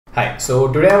Hi, so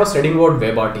today I was studying about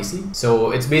WebRTC.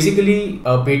 So it's basically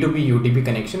a P2P UDP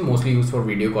connection, mostly used for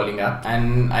video calling app.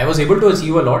 And I was able to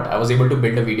achieve a lot. I was able to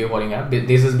build a video calling app.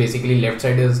 This is basically left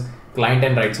side is client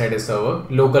and right side is server,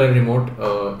 local and remote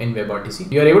in WebRTC.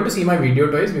 You are able to see my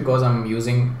video twice because I'm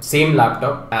using same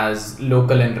laptop as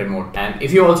local and remote. And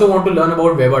if you also want to learn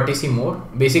about WebRTC more,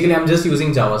 basically I'm just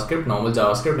using JavaScript, normal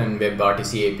JavaScript and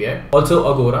WebRTC API.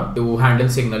 Also Agora to handle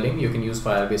signaling. You can use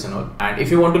Firebase and all. And if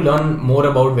you want to learn more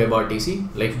about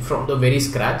WebRTC, like from the very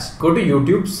scratch, go to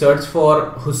YouTube, search for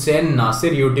Hussein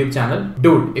Nasir YouTube channel.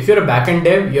 Dude, if you're a backend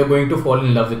dev, you're going to fall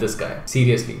in love with this guy.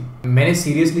 Seriously. मैंने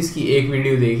seriously इसकी एक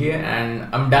video देखी है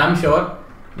and I'm damn sure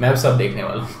मैं अब सब देखने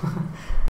वाला हूँ.